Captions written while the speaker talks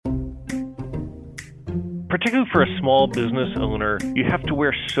particularly for a small business owner, you have to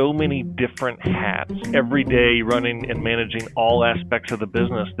wear so many different hats every day, running and managing all aspects of the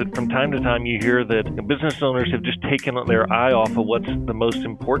business, that from time to time you hear that business owners have just taken their eye off of what's the most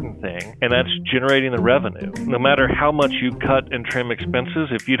important thing, and that's generating the revenue. No matter how much you cut and trim expenses,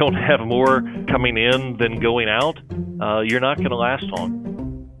 if you don't have more coming in than going out, you're not going to last long.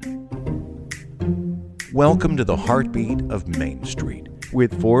 Welcome to the heartbeat of Main Street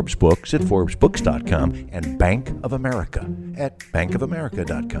with Forbes Books at ForbesBooks.com and Bank of America at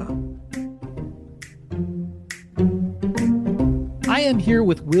BankofAmerica.com. I am here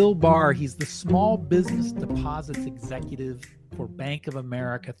with Will Barr. He's the Small Business Deposits Executive for Bank of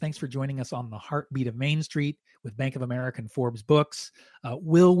America. Thanks for joining us on the heartbeat of Main Street with Bank of America and Forbes Books.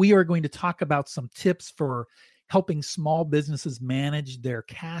 Will, we are going to talk about some tips for helping small businesses manage their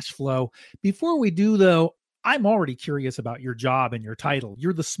cash flow. Before we do, though, I'm already curious about your job and your title.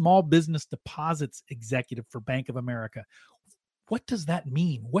 You're the Small Business Deposits Executive for Bank of America. What does that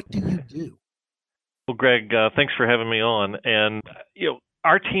mean? What do you do? Well, Greg, thanks for having me on. And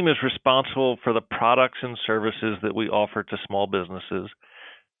our team is responsible for the products and services that we offer to small businesses.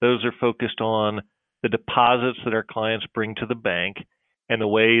 Those are focused on the deposits that our clients bring to the bank and the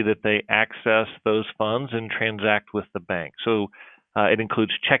way that they access those funds and transact with the bank. So it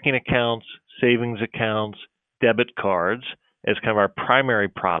includes checking accounts, savings accounts, debit cards as kind of our primary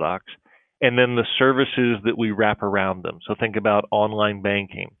products, and then the services that we wrap around them. So think about online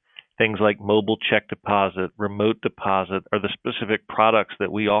banking. Things like mobile check deposit, remote deposit are the specific products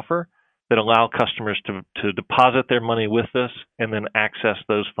that we offer that allow customers to deposit their money with us and then access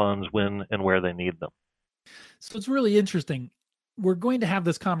those funds when and where they need them. So it's really interesting. We're going to have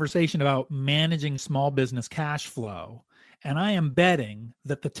this conversation about managing small business cash flow. And I am betting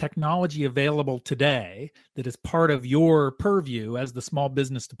that the technology available today that is part of your purview as the Small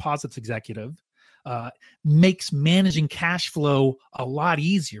Business Deposits Executive makes managing cash flow a lot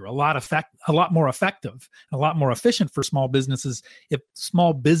easier, a lot more effective, a lot more efficient for small businesses if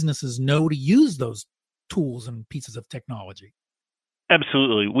small businesses know to use those tools and pieces of technology.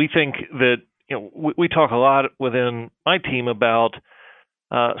 Absolutely. We think that we talk a lot within my team about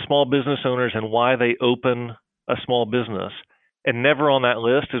small business owners and why they open a small business, and never on that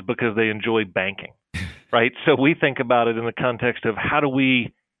list is because they enjoy banking, right? So we think about it in the context of how do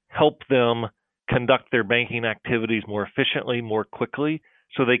we help them conduct their banking activities more efficiently, more quickly,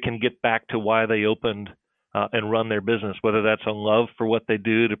 so they can get back to why they opened and run their business, whether that's on love for what they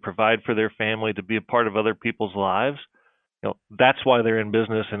do, to provide for their family, to be a part of other people's lives. That's why they're in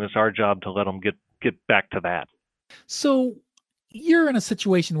business, and it's our job to let them get back to that. So you're in a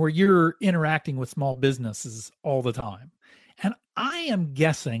situation where you're interacting with small businesses all the time. And I am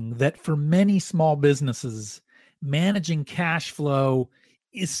guessing that for many small businesses, managing cash flow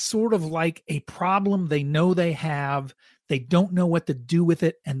is sort of like a problem they know they have. They don't know what to do with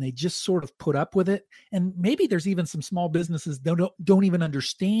it, and they just sort of put up with it. And maybe there's even some small businesses that don't even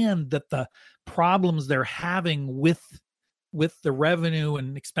understand that the problems they're having with the revenue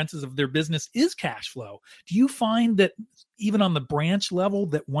and expenses of their business is cash flow. Do you find that even on the branch level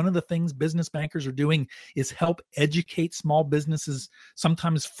that one of the things business bankers are doing is help educate small businesses,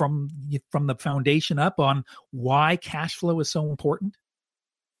 sometimes from the foundation up, on why cash flow is so important?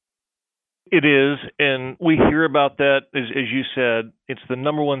 It is, and we hear about that. As you said, it's the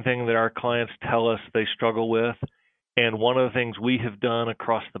number one thing that our clients tell us they struggle with. And one of the things we have done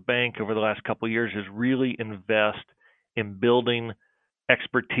across the bank over the last couple of years is really invest in building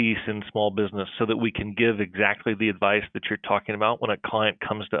expertise in small business so that we can give exactly the advice that you're talking about when a client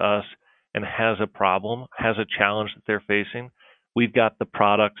comes to us and has a problem, has a challenge that they're facing. We've got the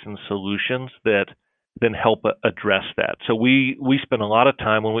products and solutions that then help address that. So we spend a lot of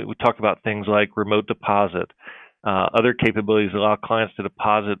time when we talk about things like remote deposit, other capabilities that allow clients to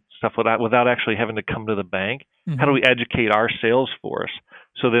deposit stuff without actually having to come to the bank. Mm-hmm. How do we educate our sales force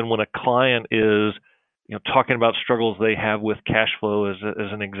so then when a client is talking about struggles they have with cash flow as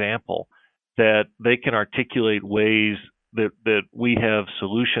an example, that they can articulate ways that we have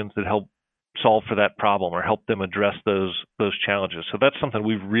solutions that help solve for that problem or help them address those challenges. So that's something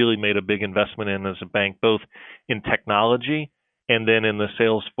we've really made a big investment in as a bank, both in technology and then in the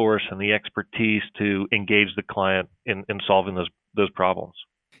sales force and the expertise to engage the client in solving those problems.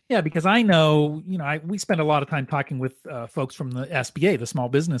 Yeah, because I know, we spend a lot of time talking with folks from the SBA, the Small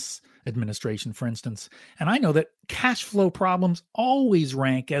Business Administration, for instance. And I know that cash flow problems always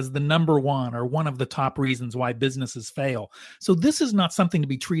rank as the number one or one of the top reasons why businesses fail. So this is not something to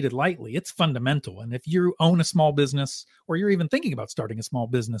be treated lightly. It's fundamental. And if you own a small business or you're even thinking about starting a small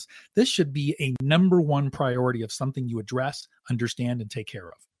business, this should be a number one priority of something you address, understand, and take care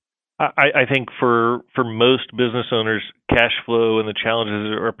of. I think for most business owners, cash flow and the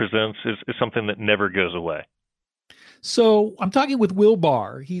challenges it represents is something that never goes away. So I'm talking with Will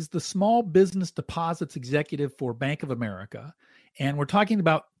Barr. He's the small business deposits executive for Bank of America. And we're talking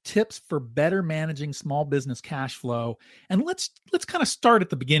about tips for better managing small business cash flow. And let's kind of start at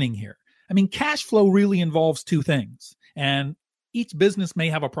the beginning here. I mean, cash flow really involves two things. And each business may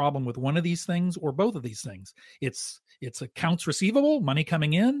have a problem with one of these things or both of these things. It's accounts receivable, money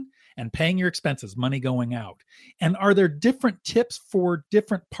coming in, and paying your expenses, money going out. And are there different tips for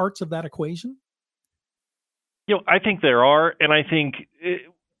different parts of that equation? I think there are. And I think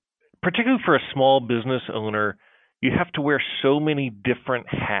particularly for a small business owner, you have to wear so many different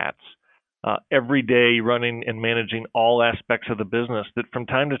hats every day, running and managing all aspects of the business, that from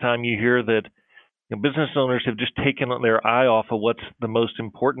time to time you hear that business owners have just taken their eye off of what's the most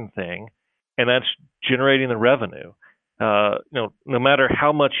important thing, and that's generating the revenue. No matter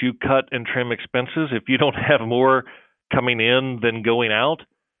how much you cut and trim expenses, if you don't have more coming in than going out,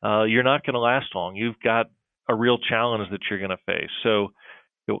 you're not going to last long. You've got a real challenge that you're going to face. So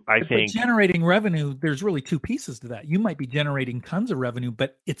I think generating revenue, there's really two pieces to that. You might be generating tons of revenue,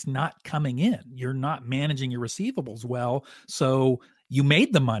 but it's not coming in. You're not managing your receivables well. So you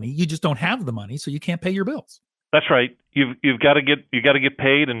made the money, you just don't have the money, so you can't pay your bills. That's right. You've got to get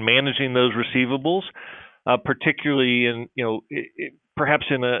paid, and managing those receivables, particularly in perhaps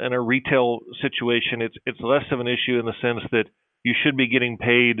in a retail situation, it's less of an issue in the sense that you should be getting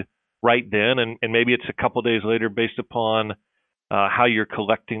paid right then, and maybe it's a couple days later based upon how you're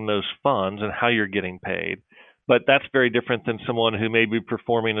collecting those funds and how you're getting paid. But that's very different than someone who may be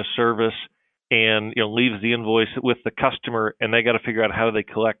performing a service and leaves the invoice with the customer, and they got to figure out how do they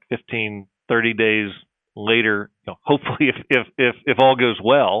collect 15, 30 days later, hopefully if all goes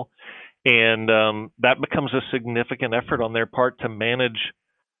well. And that becomes a significant effort on their part to manage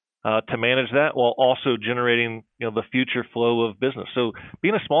that while also generating the future flow of business. So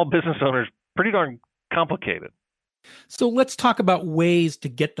being a small business owner is pretty darn complicated. So let's talk about ways to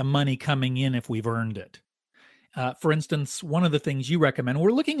get the money coming in if we've earned it. For instance, one of the things you recommend,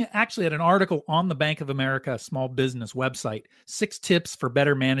 we're looking actually at an article on the Bank of America small business website, 6 tips for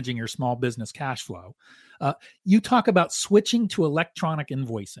better managing your small business cash flow. You talk about switching to electronic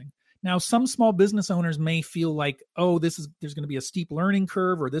invoicing. Now, some small business owners may feel like, there's going to be a steep learning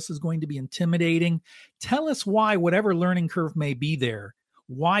curve, or this is going to be intimidating. Tell us why, whatever learning curve may be there,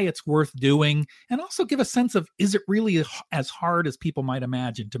 why it's worth doing, and also give a sense of, is it really as hard as people might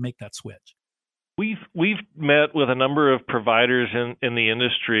imagine to make that switch? We've met with a number of providers in the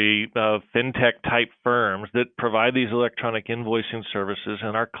industry, fintech type firms that provide these electronic invoicing services,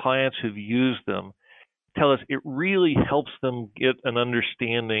 and our clients who've used them tell us it really helps them get an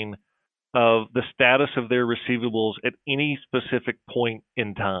understanding of the status of their receivables at any specific point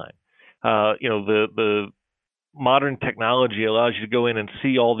in time. The modern technology allows you to go in and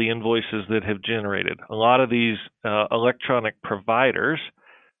see all the invoices that have generated. A lot of these electronic providers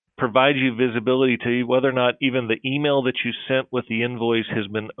provide you visibility to whether or not even the email that you sent with the invoice has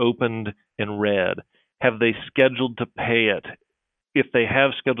been opened and read. Have they scheduled to pay it? If they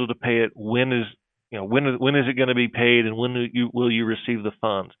have scheduled to pay it, when is it going to be paid, and when will you receive the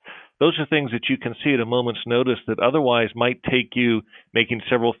funds? Those are things that you can see at a moment's notice that otherwise might take you making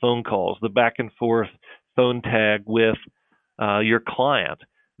several phone calls, the back and forth phone tag with your client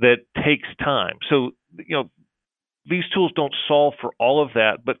that takes time. So, these tools don't solve for all of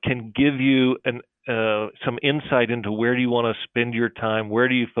that, but can give you some insight into where do you want to spend your time, where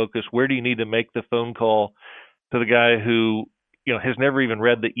do you focus, where do you need to make the phone call to the guy who has never even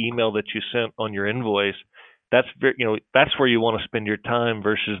read the email that you sent on your invoice. That's that's where you want to spend your time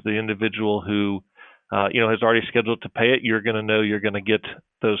versus the individual who has already scheduled to pay it. You're going to know you're going to get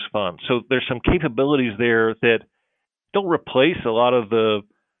those funds. So there's some capabilities there that don't replace a lot of the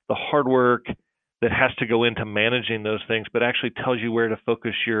hard work that has to go into managing those things, but actually tells you where to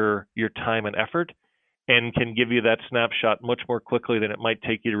focus your time and effort, and can give you that snapshot much more quickly than it might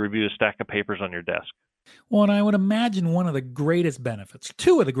take you to review a stack of papers on your desk. Well, and I would imagine one of the greatest benefits,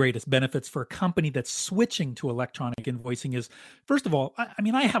 two of the greatest benefits for a company that's switching to electronic invoicing is, first of all,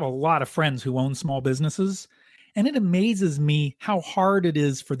 I have a lot of friends who own small businesses, and it amazes me how hard it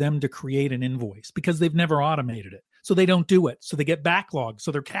is for them to create an invoice because they've never automated it. So they don't do it. So they get backlogged.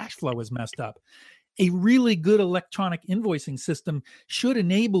 So their cash flow is messed up. A really good electronic invoicing system should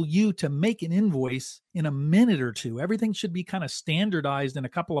enable you to make an invoice in a minute or two. Everything should be kind of standardized in a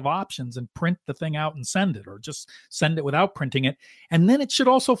couple of options and print the thing out and send it, or just send it without printing it. And then it should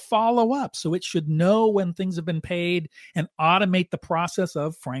also follow up. So it should know when things have been paid and automate the process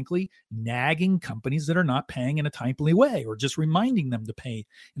of, frankly, nagging companies that are not paying in a timely way, or just reminding them to pay in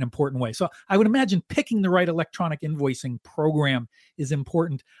an important way. So I would imagine picking the right electronic invoicing program is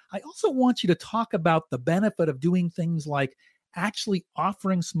important. I also want you to talk about the benefit of doing things like actually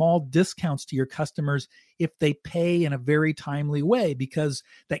offering small discounts to your customers if they pay in a very timely way, because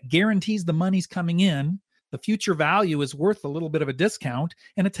that guarantees the money's coming in. The future value is worth a little bit of a discount,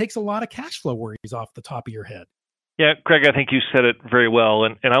 and it takes a lot of cash flow worries off the top of your head. Yeah, Craig, I think you said it very well.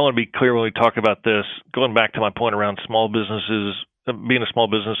 And I want to be clear when we talk about this, going back to my point around small businesses, being a small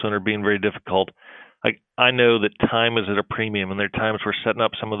business owner being very difficult. Like, I know that time is at a premium, and there are times where setting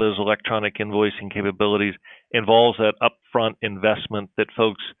up some of those electronic invoicing capabilities involves that upfront investment that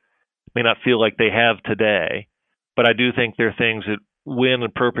folks may not feel like they have today. But I do think there are things that, when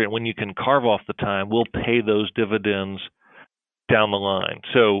appropriate, when you can carve off the time, will pay those dividends down the line.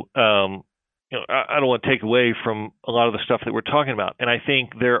 So, I don't want to take away from a lot of the stuff that we're talking about. And I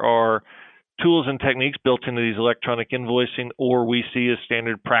think there are tools and techniques built into these electronic invoicing, or we see as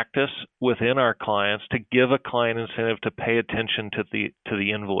standard practice within our clients, to give a client incentive to pay attention to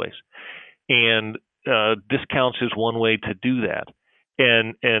the invoice. And discounts is one way to do that.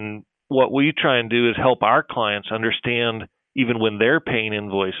 And what we try and do is help our clients understand, even when they're paying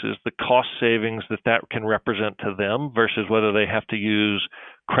invoices, the cost savings that can represent to them versus whether they have to use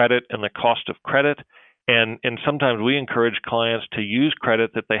credit and the cost of credit. And sometimes we encourage clients to use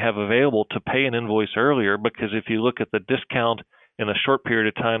credit that they have available to pay an invoice earlier, because if you look at the discount in a short period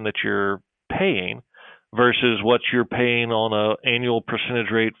of time that you're paying versus what you're paying on an annual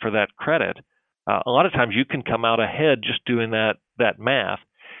percentage rate for that credit, a lot of times you can come out ahead just doing that math.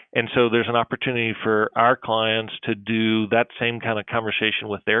 And so there's an opportunity for our clients to do that same kind of conversation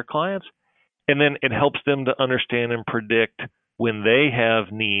with their clients. And then it helps them to understand and predict when they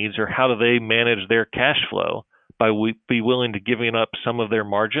have needs, or how do they manage their cash flow, by be willing to giving up some of their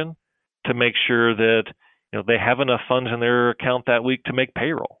margin to make sure that they have enough funds in their account that week to make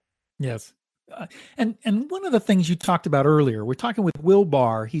payroll. Yes. And one of the things you talked about earlier, we're talking with Will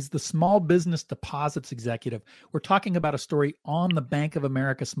Barr. He's the small business deposits executive. We're talking about a story on the Bank of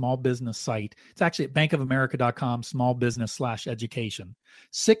America small business site. It's actually at bankofamerica.com, small business/education.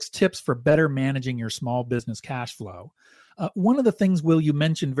 6 tips for better managing your small business cash flow. One of the things, Will, you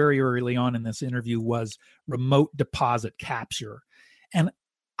mentioned very early on in this interview was remote deposit capture. And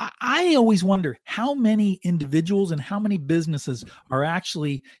I always wonder how many individuals and how many businesses are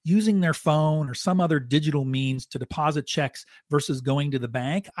actually using their phone or some other digital means to deposit checks versus going to the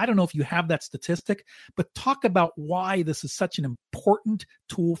bank. I don't know if you have that statistic, but talk about why this is such an important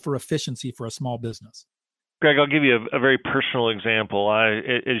tool for efficiency for a small business. Greg, I'll give you a very personal example.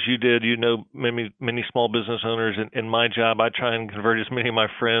 As you did, many small business owners. In my job, I try and convert as many of my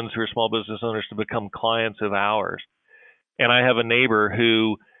friends who are small business owners to become clients of ours. And I have a neighbor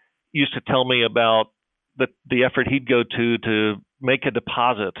who used to tell me about the effort he'd go to make a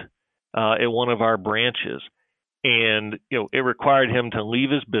deposit at one of our branches. And it required him to leave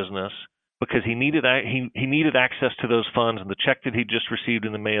his business because he needed access to those funds, and the check that he just received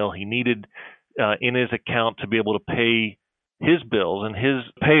in the mail, he needed in his account to be able to pay his bills and his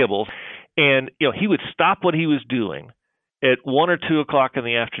payables. And he would stop what he was doing at 1 or 2 o'clock in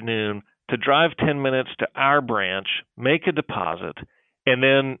the afternoon to drive 10 minutes to our branch, make a deposit, and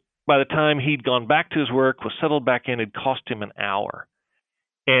then by the time he'd gone back to his work, was settled back in, it cost him an hour.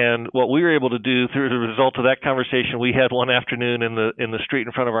 And what we were able to do through the result of that conversation we had one afternoon in the street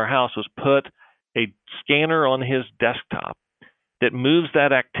in front of our house was put a scanner on his desktop that moves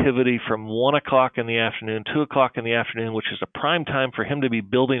that activity from 1 o'clock in the afternoon, 2 o'clock in the afternoon, which is a prime time for him to be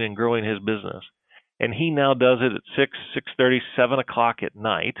building and growing his business. And he now does it at 6, 6:30, 7 o'clock at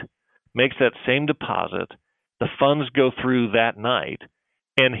night, makes that same deposit. The funds go through that night,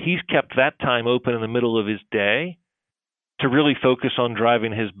 and he's kept that time open in the middle of his day to really focus on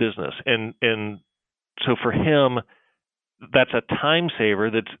driving his business. And so for him, that's a time saver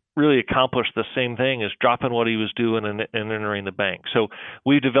that's really accomplished the same thing as dropping what he was doing and entering the bank. So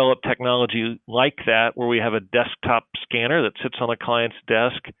we've developed technology like that, where we have a desktop scanner that sits on a client's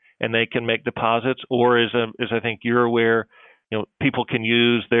desk and they can make deposits, or as I think you're aware, people can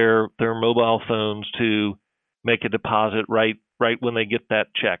use their mobile phones to make a deposit right when they get that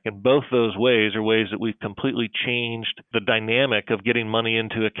check. And both those ways are ways that we've completely changed the dynamic of getting money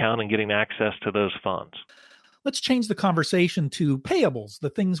into account and getting access to those funds. let's change the conversation to payables, the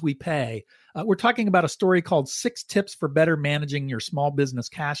things we pay. We're talking about a story called 6 Tips for Better Managing Your Small Business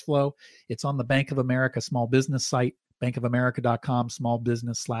Cash Flow. It's on the Bank of America small business site, bankofamerica.com, small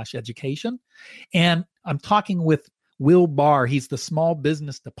business/education. And I'm talking with Will Barr. He's the Small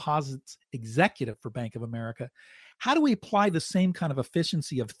Business Deposits Executive for Bank of America. How do we apply the same kind of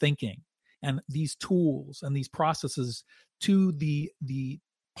efficiency of thinking and these tools and these processes to the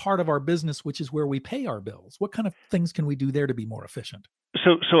part of our business, which is where we pay our bills? What kind of things can we do there to be more efficient?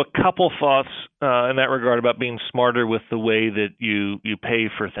 So a couple thoughts in that regard about being smarter with the way that you pay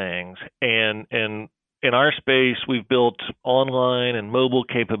for things. And in our space, we've built online and mobile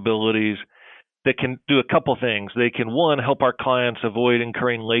capabilities that can do a couple things. They can, one, help our clients avoid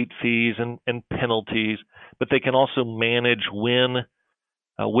incurring late fees and penalties, but they can also manage when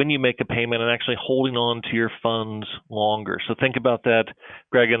you make a payment and actually holding on to your funds longer. So think about that,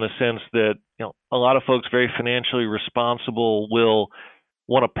 Greg, in the sense that a lot of folks very financially responsible will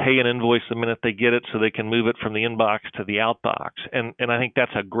want to pay an invoice the minute they get it so they can move it from the inbox to the outbox. And I think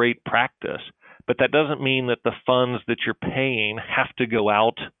that's a great practice. But that doesn't mean that the funds that you're paying have to go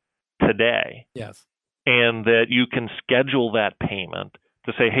out today. Yes. And that you can schedule that payment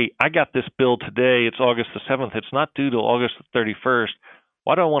to say, hey, I got this bill today. It's August the 7th. It's not due till August the 31st.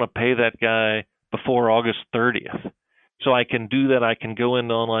 Why do I want to pay that guy before August 30th? So I can do that. I can go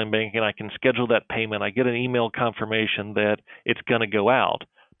into online banking. I can schedule that payment. I get an email confirmation that it's going to go out.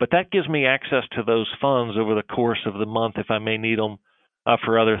 But that gives me access to those funds over the course of the month if I may need them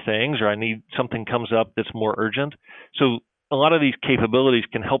for other things, or I need something comes up that's more urgent. So a lot of these capabilities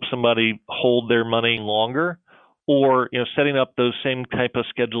can help somebody hold their money longer, or setting up those same type of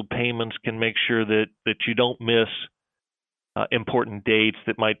scheduled payments can make sure that you don't miss important dates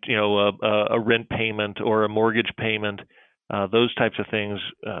that might, a rent payment or a mortgage payment. Those types of things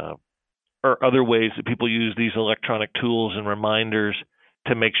are other ways that people use these electronic tools and reminders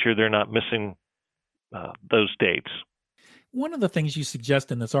to make sure they're not missing those dates. One of the things you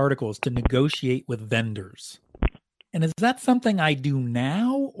suggest in this article is to negotiate with vendors. And is that something I do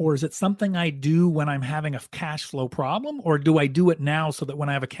now, or is it something I do when I'm having a cash flow problem, or do I do it now so that when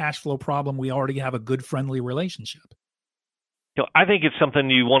I have a cash flow problem, we already have a good, friendly relationship? I think it's something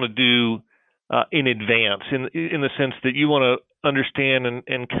you want to do in advance, in the sense that you want to understand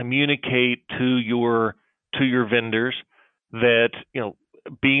and communicate to your vendors that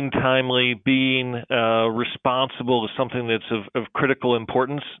being timely, being responsible is something that's of critical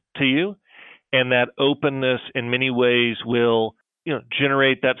importance to you. And that openness in many ways will,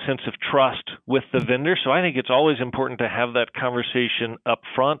 generate that sense of trust with the vendor. So I think it's always important to have that conversation up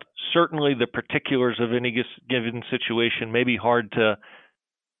front. Certainly the particulars of any given situation may be hard to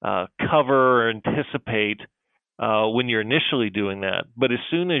cover or anticipate when you're initially doing that. But as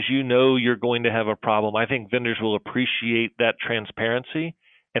soon as you know you're going to have a problem, I think vendors will appreciate that transparency,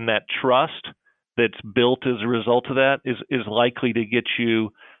 and that trust that's built as a result of that is likely to get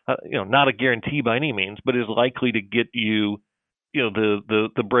you, not a guarantee by any means, but is likely to get you,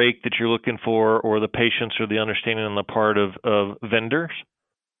 the break that you're looking for, or the patience or the understanding on the part of vendors.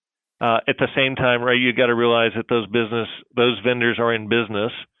 At the same time, right, you got to realize that those vendors are in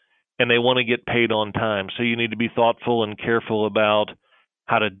business and they want to get paid on time. So you need to be thoughtful and careful about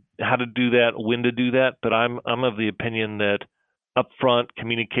how to do that, when to do that. But I'm of the opinion that upfront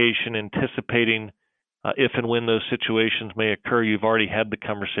communication, anticipating if and when those situations may occur, you've already had the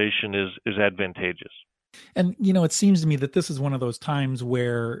conversation, is advantageous. And, it seems to me that this is one of those times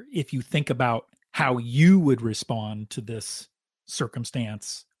where if you think about how you would respond to this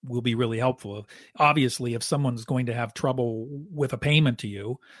circumstance will be really helpful. Obviously, if someone's going to have trouble with a payment to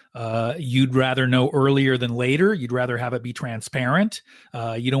you, you'd rather know earlier than later. You'd rather have it be transparent.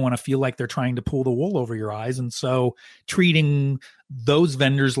 You don't want to feel like they're trying to pull the wool over your eyes. And so treating those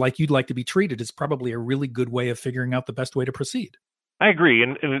vendors like you'd like to be treated is probably a really good way of figuring out the best way to proceed. I agree.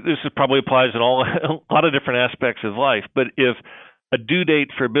 And this probably applies in a lot of different aspects of life. But if a due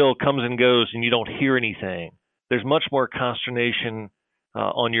date for a bill comes and goes and you don't hear anything, there's much more consternation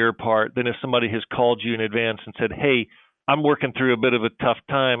on your part than if somebody has called you in advance and said, "Hey, I'm working through a bit of a tough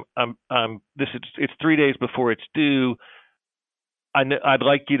time. It's 3 days before it's due. I'd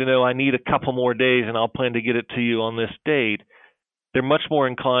like you to know I need a couple more days, and I'll plan to get it to you on this date." They're much more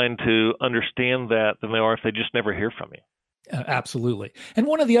inclined to understand that than they are if they just never hear from you. Absolutely. And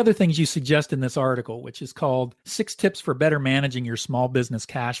one of the other things you suggest in this article, which is called 6 Tips for Better Managing Your Small Business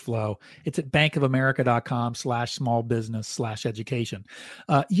Cash Flow, it's at bankofamerica.com/smallbusiness/education.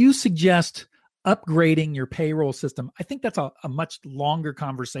 You suggest upgrading your payroll system. I think that's a much longer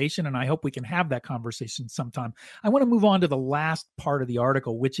conversation, and I hope we can have that conversation sometime. I want to move on to the last part of the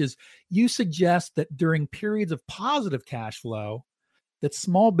article, which is you suggest that during periods of positive cash flow, that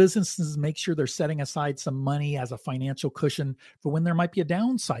small businesses make sure they're setting aside some money as a financial cushion for when there might be a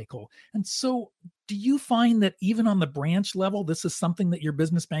down cycle. And so do you find that even on the branch level, this is something that your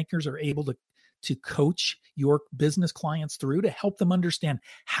business bankers are able to coach your business clients through to help them understand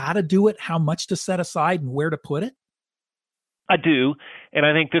how to do it, how much to set aside, and where to put it? I do. And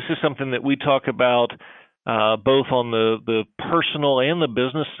I think this is something that we talk about both on the personal and the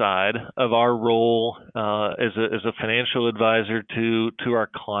business side of our role as a financial advisor to our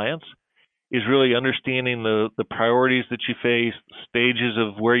clients, is really understanding the priorities that you face, the stages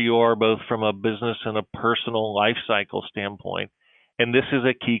of where you are, both from a business and a personal life cycle standpoint. And this is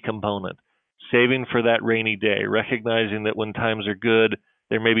a key component. Saving for that rainy day, recognizing that when times are good,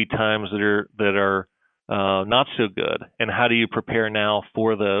 there may be times that are not so good. And how do you prepare now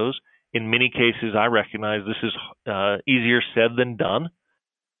for those? In many cases, I recognize this is easier said than done,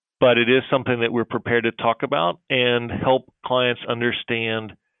 but it is something that we're prepared to talk about and help clients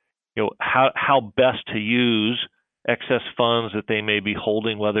understand, how best to use excess funds that they may be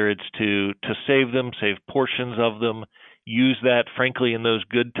holding, whether it's to save them, save portions of them, use that, frankly, in those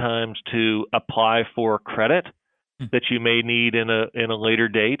good times to apply for credit that you may need in a later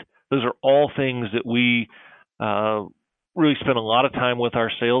date. Those are all things that we really spend a lot of time with our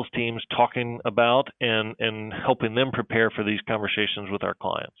sales teams talking about and helping them prepare for these conversations with our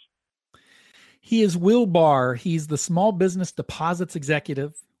clients. He is Will Barr. He's the Small Business Deposits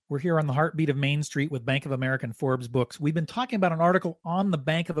Executive. We're here on the Heartbeat of Main Street with Bank of America and Forbes Books. We've been talking about an article on the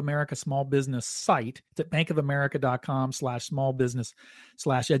Bank of America small business site. It's at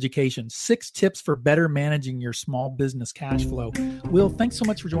bankofamerica.com/smallbusiness/education. 6 tips for better managing your small business cash flow. Will, thanks so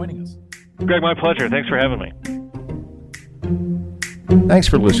much for joining us. Greg, my pleasure. Thanks for having me. Thanks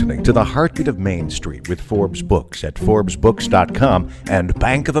for listening to the Heartbeat of Main Street with Forbes Books at ForbesBooks.com and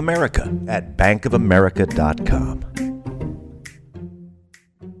Bank of America at BankofAmerica.com.